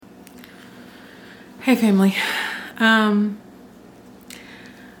Hey family. Um,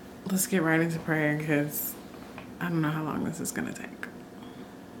 let's get right into prayer because I don't know how long this is gonna take.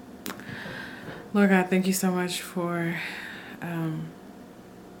 Lord God, thank you so much for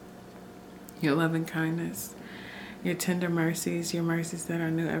your loving kindness, your tender mercies, your mercies that are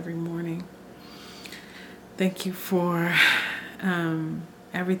new every morning. Thank you for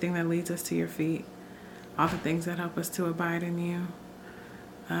everything that leads us to your feet, all the things that help us to abide in you,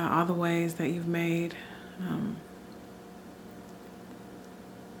 all the ways that you've made.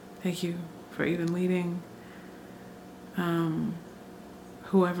 Thank you for even leading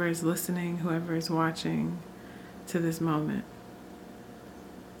whoever is listening, whoever is watching to this moment.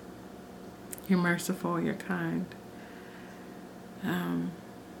 You're merciful, you're kind, and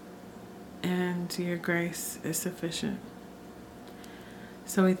your grace is sufficient.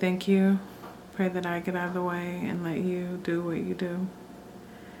 So we thank you. Pray that I get out of the way and let you do what you do.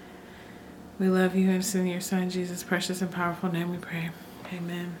 We love you, and it's in your Son, Jesus' precious and powerful name we pray.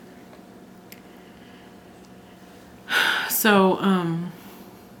 Amen. So,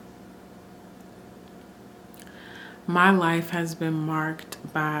 my life has been marked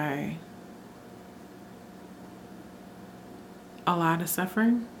by a lot of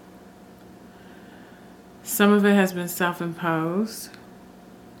suffering. Some of it has been self-imposed,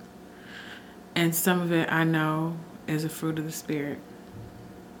 and some of it I know is a fruit of the Spirit.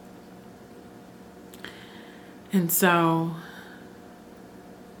 And so,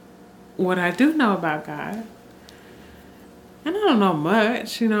 what I do know about God, and I don't know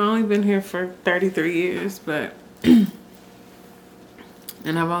much, I've only been here for 33 years, but, and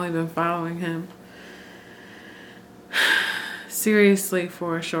I've only been following him seriously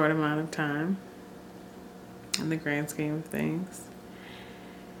for a short amount of time in the grand scheme of things.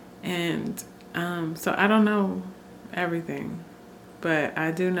 And so I don't know everything, but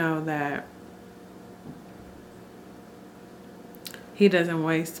I do know that he doesn't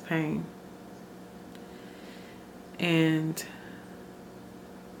waste pain. And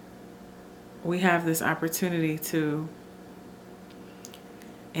we have this opportunity to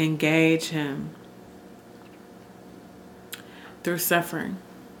engage him through suffering.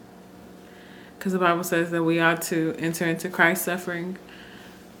 Because the Bible says that we ought to enter into Christ's suffering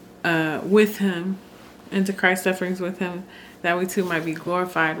with him, into Christ's sufferings with him, that we too might be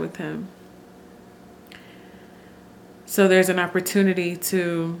glorified with him. So there's an opportunity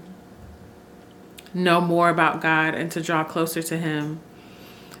to know more about God and to draw closer to him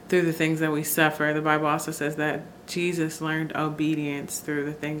through the things that we suffer. The Bible also says that Jesus learned obedience through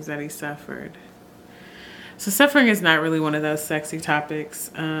the things that he suffered. So suffering is not really one of those sexy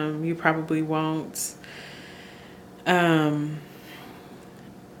topics. You probably won't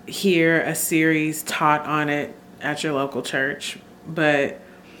hear a series taught on it at your local church, but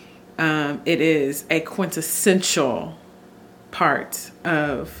it is a quintessential part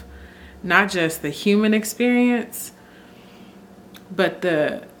of not just the human experience, but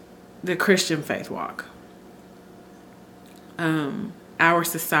the Christian faith walk. Our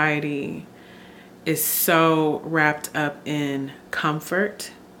society is so wrapped up in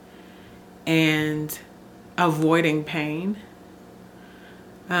comfort and avoiding pain,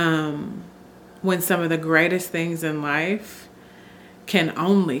 when some of the greatest things in life can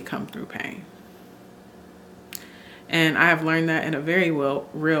only come through pain. And I have learned that in a very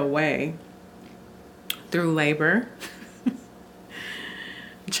real way through labor,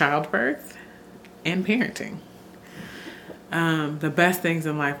 childbirth, and parenting. The best things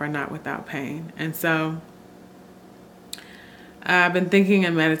in life are not without pain. And so I've been thinking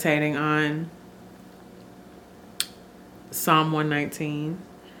and meditating on Psalm 119,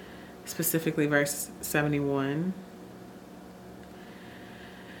 specifically verse 71,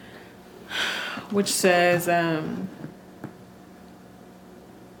 which says,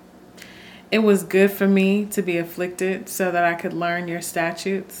 it was good for me to be afflicted so that I could learn your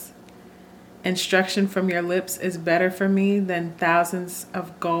statutes. Instruction from your lips is better for me than thousands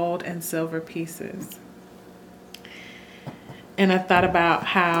of gold and silver pieces. And I thought about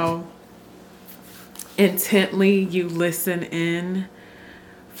how intently you listen in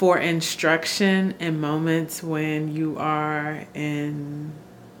for instruction in moments when you are in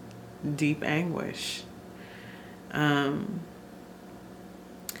deep anguish.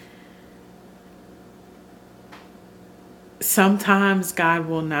 Sometimes God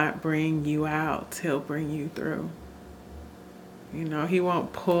will not bring you out. He'll bring you through. He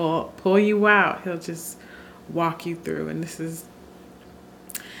won't pull you out. He'll just walk you through. And this is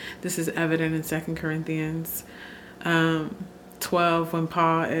evident in 2 Corinthians 12 when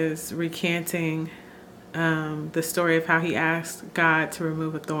Paul is recanting the story of how he asked God to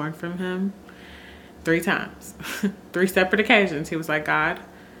remove a thorn from him. 3 times, 3 separate occasions. He was like, God,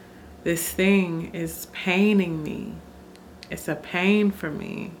 this thing is paining me. It's a pain for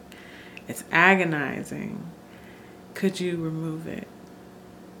me. It's agonizing. Could you remove it?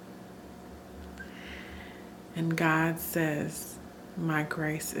 And God says, my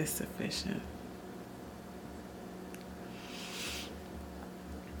grace is sufficient.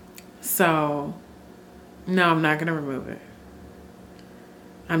 So, no, I'm not going to remove it.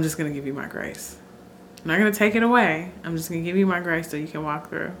 I'm just going to give you my grace. I'm not going to take it away. I'm just going to give you my grace so you can walk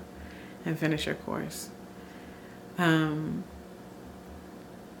through and finish your course. Paul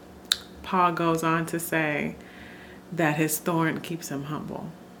goes on to say that his thorn keeps him humble.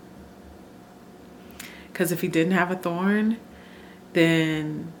 Because if he didn't have a thorn,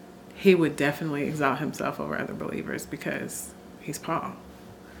 then he would definitely exalt himself over other believers because he's Paul.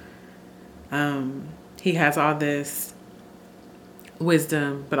 He has all this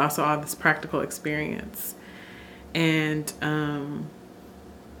wisdom, but also all this practical experience. And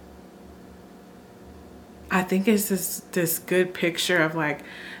I think it's this good picture of like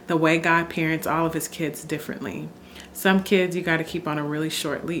the way God parents all of his kids differently. Some kids you got to keep on a really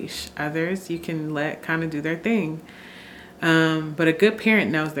short leash. Others you can let kind of do their thing. But a good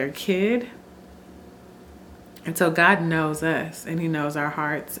parent knows their kid. And so God knows us, and he knows our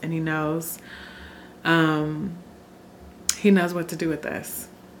hearts, and he knows what to do with us.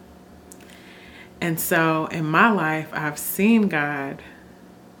 And so in my life, I've seen God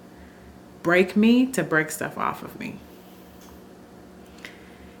break me to break stuff off of me.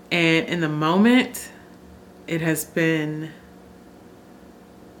 And in the moment, it has been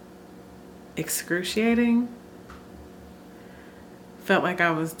excruciating. Felt like I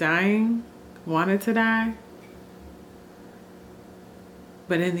was dying, wanted to die.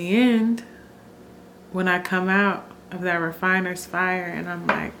 But in the end, when I come out of that refiner's fire and I'm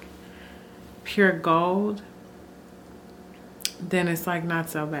like pure gold, then it's like not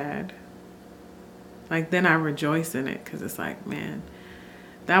so bad. Like then I rejoice in it because it's like, man,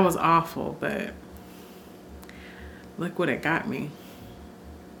 that was awful, but look what it got me.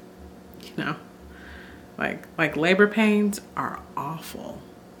 You know, like labor pains are awful.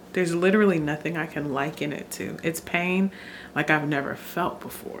 There's literally nothing I can liken it to. It's pain like I've never felt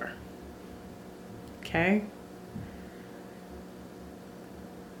before. Okay?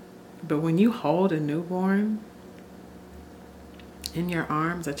 But when you hold a newborn in your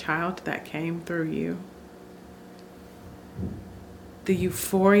arms, a child that came through you, the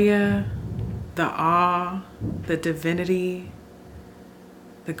euphoria, the awe, the divinity,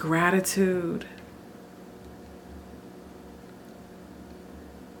 the gratitude,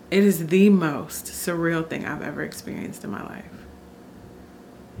 it is the most surreal thing I've ever experienced in my life.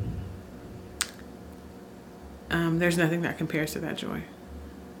 There's nothing that compares to that joy.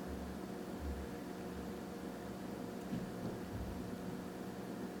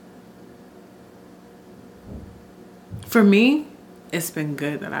 For me, it's been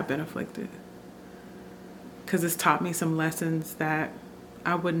good that I've been afflicted, because it's taught me some lessons that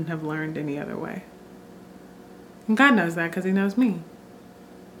I wouldn't have learned any other way. And God knows that because he knows me.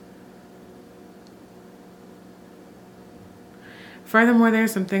 Furthermore,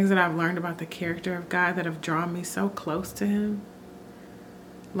 there's some things that I've learned about the character of God that have drawn me so close to him.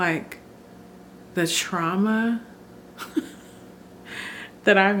 Like the trauma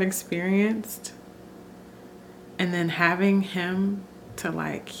that I've experienced, and then having him to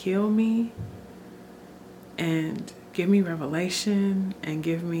like heal me and give me revelation and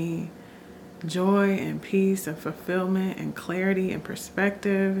give me joy and peace and fulfillment and clarity and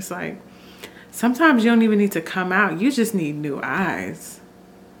perspective. It's like sometimes you don't even need to come out. You just need new eyes.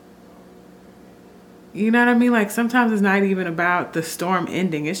 You know what I mean? Like sometimes it's not even about the storm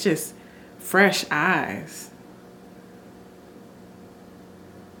ending. It's just fresh eyes.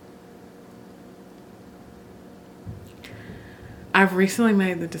 I've recently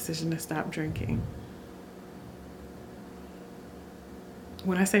made the decision to stop drinking.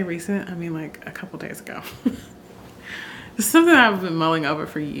 When I say recent, I mean like a couple days ago. It's something I've been mulling over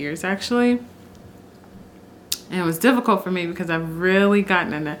for years, actually. And it was difficult for me because I've really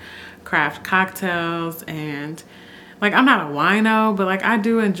gotten into craft cocktails, and like I'm not a wino, but like I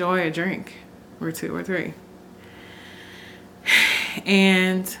do enjoy a drink or two or three.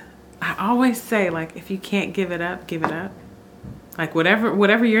 And I always say, like, if you can't give it up, give it up. Like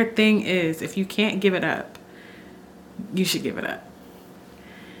whatever your thing is, if you can't give it up, you should give it up.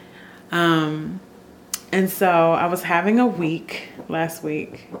 And so I was having a week last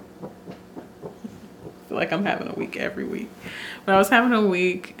week. I feel like I'm having a week every week. But I was having a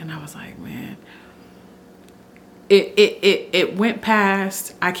week and I was like, man, it went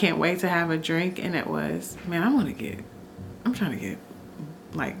past, I can't wait to have a drink, and it was, man, I'm trying to get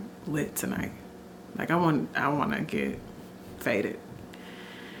like lit tonight. Like I want to get faded.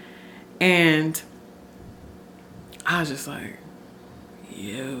 And I was just like,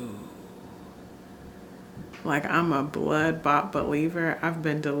 yo. Like, I'm a blood-bought believer. I've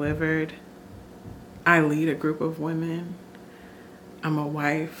been delivered. I lead a group of women. I'm a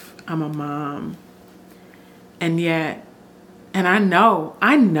wife. I'm a mom. And yet, and I know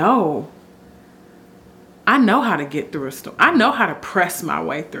how to get through a storm. I know how to press my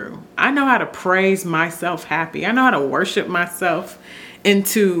way through. I know how to praise myself happy. I know how to worship myself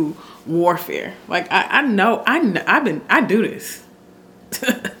into warfare. Like I do this.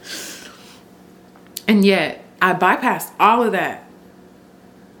 And yet I bypassed all of that.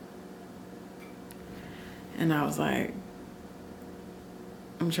 And I was like,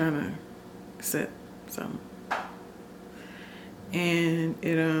 I'm trying to set something. And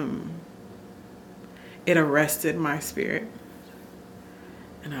it arrested my spirit.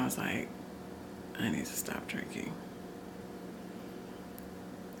 And I was like, I need to stop drinking.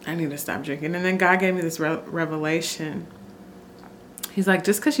 And then God gave me this revelation. He's like,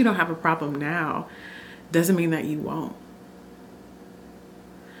 just because you don't have a problem now doesn't mean that you won't.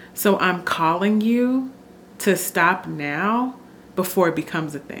 So I'm calling you to stop now before it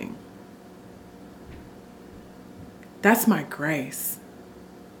becomes a thing. That's my grace.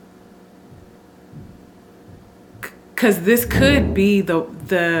 Because this could be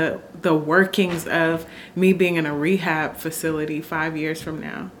the workings of me being in a rehab facility 5 years from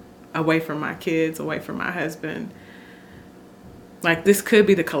now, away from my kids, away from my husband. Like, this could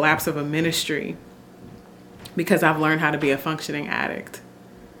be the collapse of a ministry because I've learned how to be a functioning addict.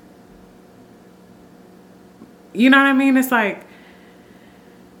 You know what I mean? It's like,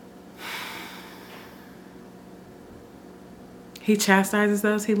 he chastises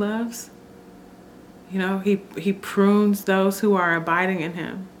those he loves. You know, he prunes those who are abiding in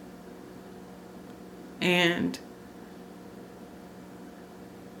him. And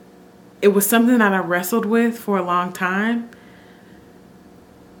it was something that I wrestled with for a long time.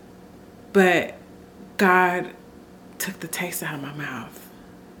 But God took the taste out of my mouth.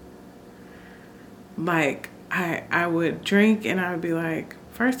 Like, I would drink and I would be like,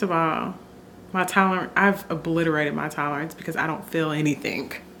 first of all, I've obliterated my tolerance because I don't feel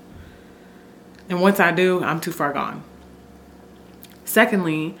anything. And once I do, I'm too far gone.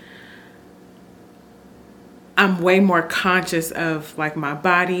 Secondly, I'm way more conscious of like my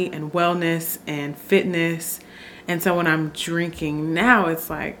body and wellness and fitness. And so when I'm drinking now, it's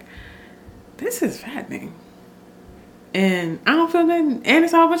like, this is fattening. And I don't feel nothing. And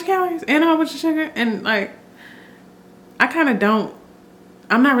it's a whole bunch of calories and a whole bunch of sugar. And like,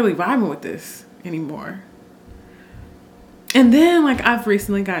 I'm not really vibing with this anymore. And then like I've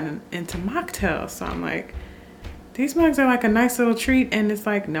recently gotten into mocktails. So I'm like, these mugs are like a nice little treat and it's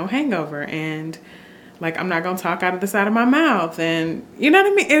like no hangover. And like, I'm not going to talk out of the side of my mouth. And you know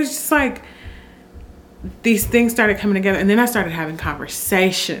what I mean? It was just like, these things started coming together. And then I started having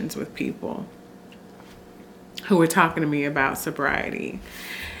conversations with people who were talking to me about sobriety.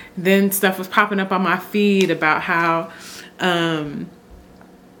 Then stuff was popping up on my feed about how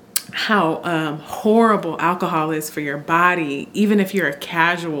horrible alcohol is for your body, even if you're a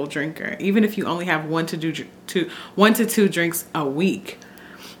casual drinker, even if you only have 1 to 2 drinks a week,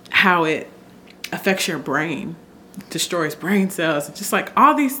 how it affects your brain, destroys brain cells, just like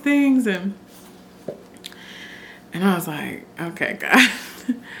all these things. And I was like, okay, God.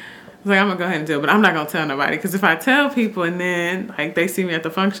 I was like, I'm gonna go ahead and do it, but I'm not gonna tell nobody, because if I tell people and then like they see me at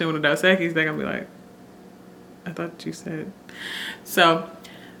the function with a Dos Equis, they're gonna be like, I thought you said. So,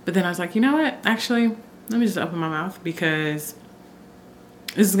 but then I was like, you know what? Actually, let me just open my mouth because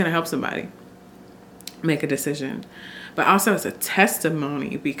this is gonna help somebody make a decision. But also it's a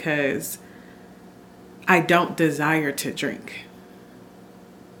testimony because I don't desire to drink.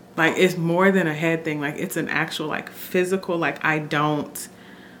 Like, it's more than a head thing. Like, it's an actual like physical, like I don't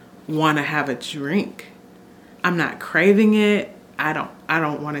want to have a drink. I'm not craving it. I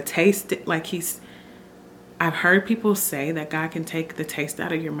don't want to taste it. Like, I've heard people say that God can take the taste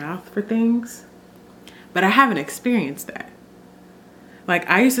out of your mouth for things, but I haven't experienced that. Like,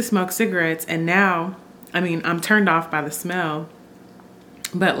 I used to smoke cigarettes and now, I mean, I'm turned off by the smell,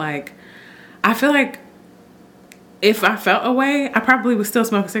 but like, I feel like if I felt a way, I probably would still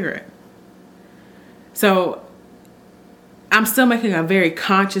smoke a cigarette. So I'm still making a very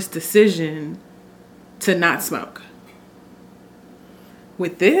conscious decision to not smoke.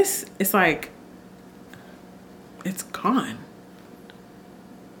 With this, it's like, it's gone.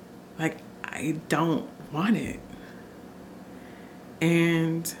 Like, I don't want it.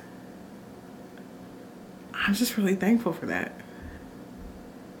 And I'm just really thankful for that.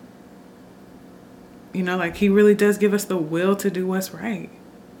 You know, like he really does give us the will to do what's right.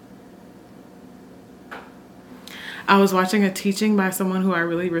 I was watching a teaching by someone who I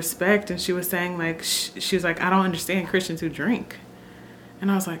really respect, and she was saying, like, she was like, I don't understand Christians who drink.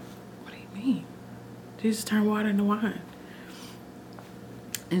 And I was like, what do you mean? Jesus turned water into wine.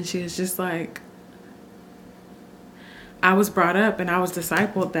 And she was just like, I was brought up and I was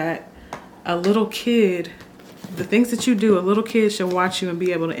discipled that a little kid, the things that you do, a little kid should watch you and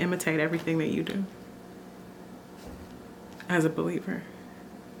be able to imitate everything that you do as a believer.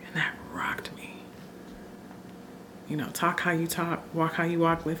 And that rocked me. You know, talk how you talk, walk how you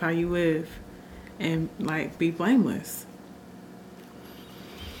walk, live how you live, and like be blameless.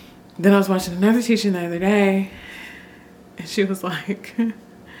 Then I was watching another teaching the other day, and she was like,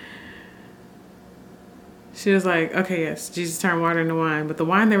 okay, yes, Jesus turned water into wine, but the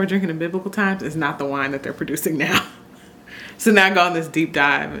wine they were drinking in biblical times is not the wine that they're producing now. So now I go on this deep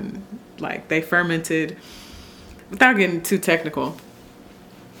dive, and like they fermented, without getting too technical,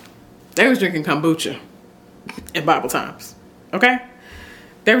 they was drinking kombucha in Bible times, okay?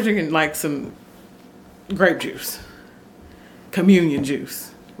 They were drinking like some grape juice, communion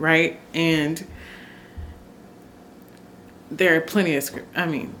juice, right? And there are plenty of script. I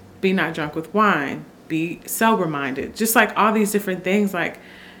mean, be not drunk with wine, be sober-minded, just like all these different things. Like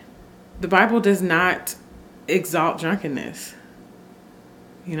the Bible does not exalt drunkenness,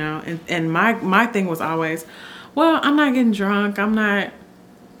 you know? And my thing was always, well, I'm not getting drunk, I'm not.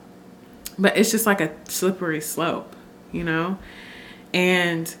 But it's just like a slippery slope, you know?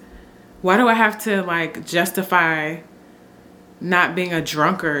 And why do I have to like justify not being a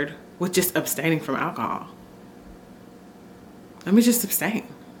drunkard with just abstaining from alcohol? Let me just abstain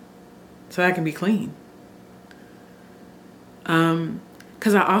so I can be clean.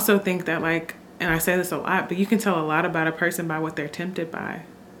 Because I also think that like, and I say this a lot, but you can tell a lot about a person by what they're tempted by.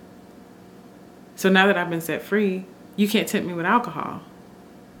 So now that I've been set free, you can't tempt me with alcohol.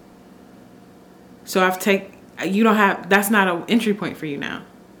 So that's not an entry point for you now.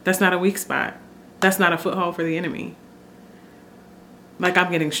 That's not a weak spot. That's not a foothold for the enemy. Like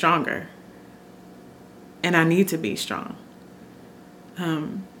I'm getting stronger. And I need to be strong.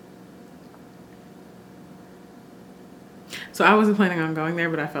 So I wasn't planning on going there,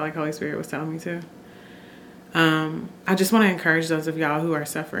 but I felt like Holy Spirit was telling me to. I just want to encourage those of y'all who are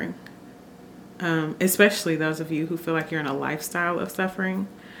suffering. Especially those of you who feel like you're in a lifestyle of suffering.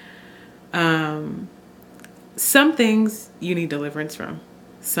 Some things you need deliverance from.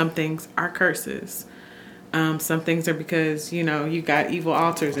 Some things are curses. Some things are because, you know, you got evil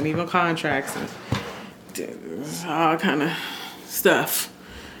altars and evil contracts and all kind of stuff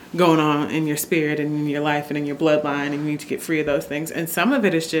going on in your spirit and in your life and in your bloodline, and you need to get free of those things. And some of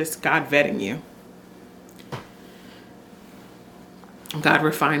it is just God vetting you. God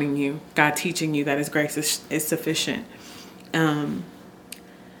refining you. God teaching you that His grace is sufficient.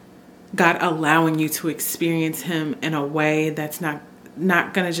 God allowing you to experience Him in a way that's not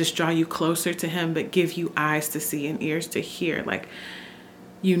going to just draw you closer to Him, but give you eyes to see and ears to hear. Like,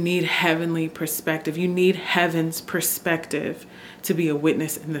 you need heavenly perspective. You need heaven's perspective to be a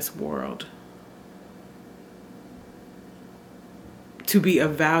witness in this world. To be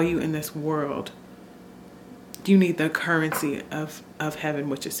of value in this world. You need the currency of heaven,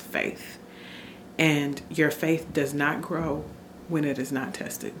 which is faith. And your faith does not grow when it is not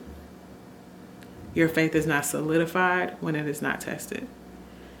tested. Your faith is not solidified when it is not tested.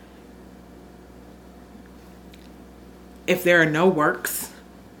 If there are no works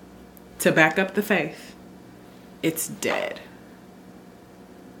to back up the faith, it's dead.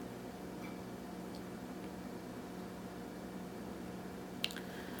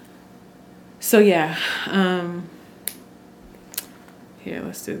 So yeah, here,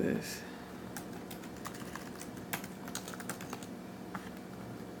 let's do this.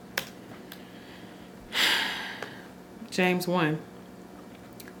 James 1.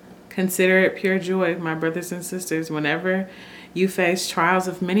 Consider it pure joy, my brothers and sisters, whenever you face trials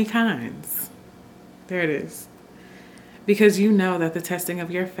of many kinds. There it is. Because you know that the testing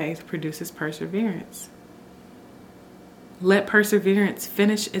of your faith produces perseverance. Let perseverance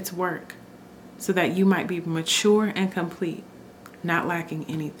finish its work so that you might be mature and complete, not lacking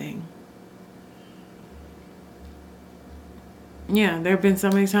anything. Yeah, there have been so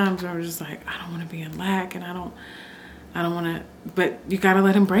many times where I'm just like, I don't want to be in lack, and I don't want to, but you got to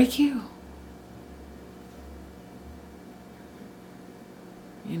let Him break you.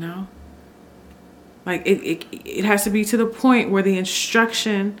 You know? Like it has to be to the point where the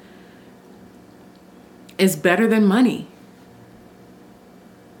instruction is better than money.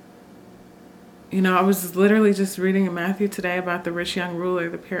 I was literally just reading in Matthew today about the rich young ruler,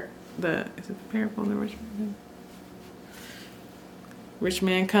 is it the parable of the rich man? Rich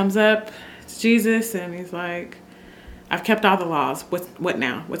man comes up to Jesus and he's like, I've kept all the laws. What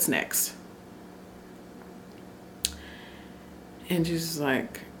now? What's next? And Jesus is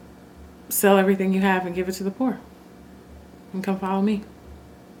like, sell everything you have and give it to the poor. And come follow me.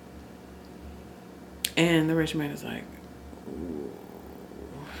 And the rich man is like, ooh.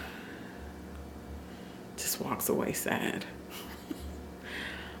 Just walks away sad.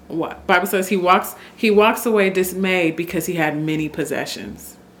 What Bible says he walks away dismayed because he had many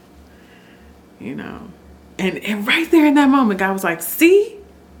possessions. And right there in that moment, God was like, see?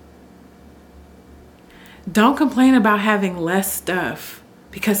 Don't complain about having less stuff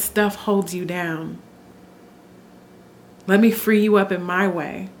because stuff holds you down. Let me free you up in my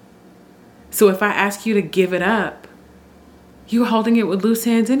way. So if I ask you to give it up, you're holding it with loose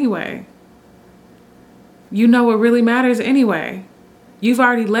hands anyway. You know what really matters anyway. You've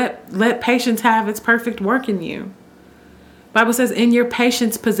already let patience have its perfect work in you. Bible says, in your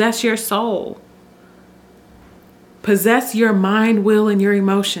patience, possess your soul. Possess your mind, will, and your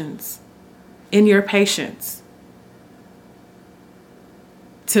emotions in your patience.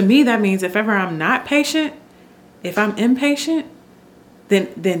 To me, that means if ever I'm not patient, if I'm impatient,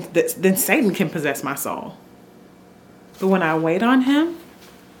 then Satan can possess my soul. But when I wait on him,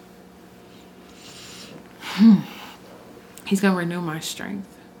 he's going to renew my strength.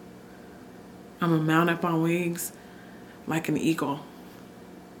 I'm going to mount up on wings like an eagle.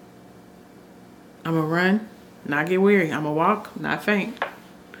 I'm going to run, not get weary. I'm going to walk, not faint.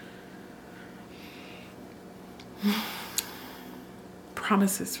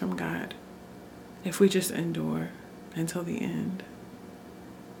 Promises from God if we just endure until the end.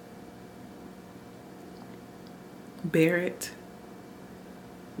 Bear it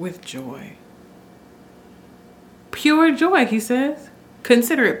with joy. Pure joy, he says.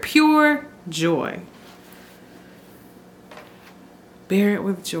 Consider it pure joy. Bear it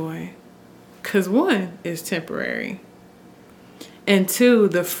with joy. Because one is temporary. And two,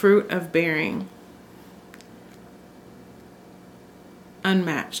 the fruit of bearing.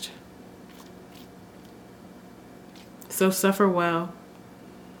 Unmatched. So suffer well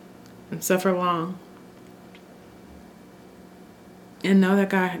and suffer long. And know that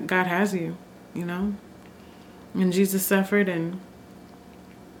God has you, And Jesus suffered and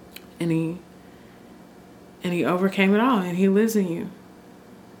he overcame it all and he lives in you.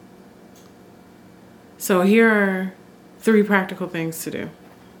 So here are 3 practical things to do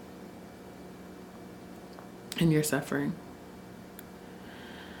in your suffering.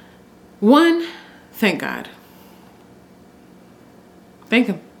 1, thank God. Thank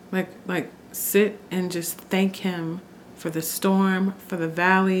him. Like sit and just thank him for the storm, for the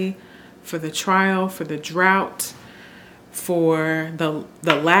valley, for the trial, for the drought, for the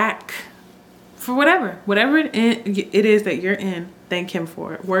lack, for whatever it is that you're in. Thank him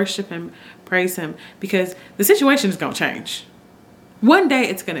for it. Worship him, praise him, because the situation is going to change. One day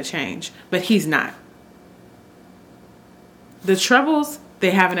it's going to change, but he's not. The troubles,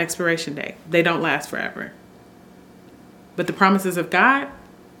 they have an expiration date. They don't last forever. But the promises of God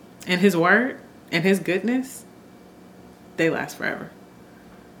and his word and his goodness, they last forever.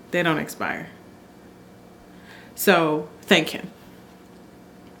 They don't expire. So thank him.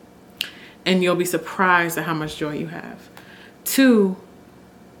 And you'll be surprised at how much joy you have. 2,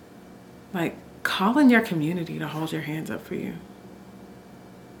 call in your community to hold your hands up for you.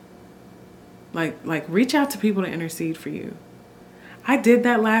 Reach out to people to intercede for you. I did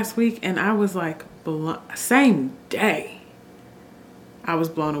that last week and I was same day. I was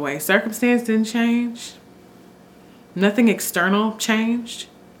blown away. Circumstance didn't change. Nothing external changed.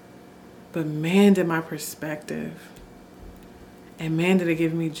 But man, did my perspective. And man, did it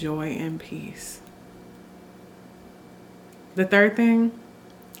give me joy and peace. The 3rd thing,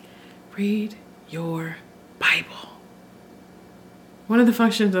 read your Bible. One of the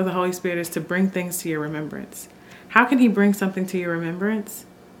functions of the Holy Spirit is to bring things to your remembrance. How can he bring something to your remembrance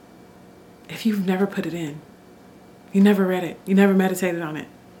if you've never put it in? You never read it. You never meditated on it.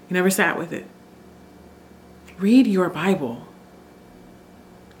 You never sat with it. Read your Bible.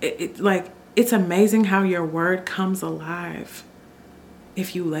 It's amazing how your word comes alive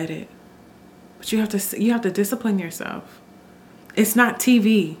if you let it. But you have to discipline yourself. It's not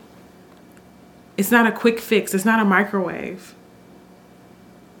TV. It's not a quick fix. It's not a microwave.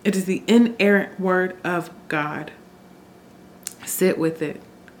 It is the inerrant word of God. Sit with it.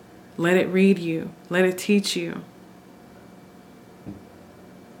 Let it read you. Let it teach you.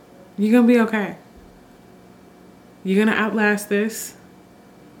 You're going to be okay. You're going to outlast this.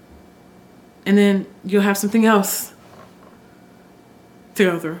 And then you'll have something else to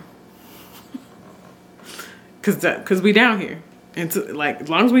go through. Because we down here. And so, like, as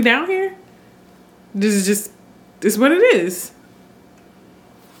long as we down here, this is what it is.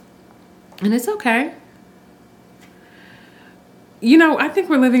 And it's okay. You know, I think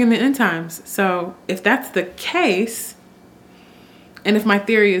we're living in the end times. So if that's the case, and if my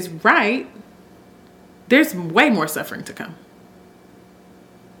theory is right, there's way more suffering to come.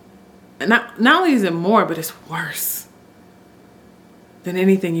 And not only is it more, but it's worse than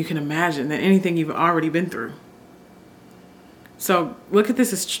anything you can imagine, than anything you've already been through. So look at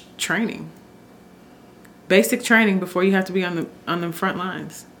this as training. Basic training before you have to be on the front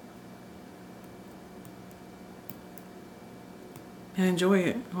lines. And enjoy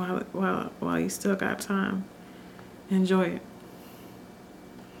it while you still got time. Enjoy it.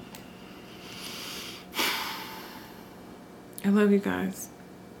 I love you guys.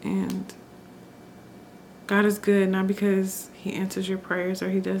 And God is good, not because he answers your prayers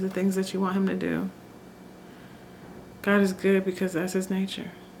or he does the things that you want him to do. God is good because that's his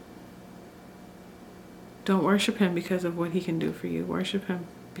nature. Don't worship him because of what he can do for you. Worship him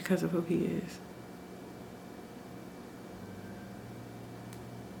because of who he is.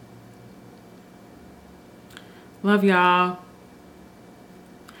 Love y'all.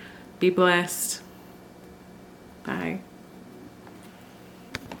 Be blessed. Bye.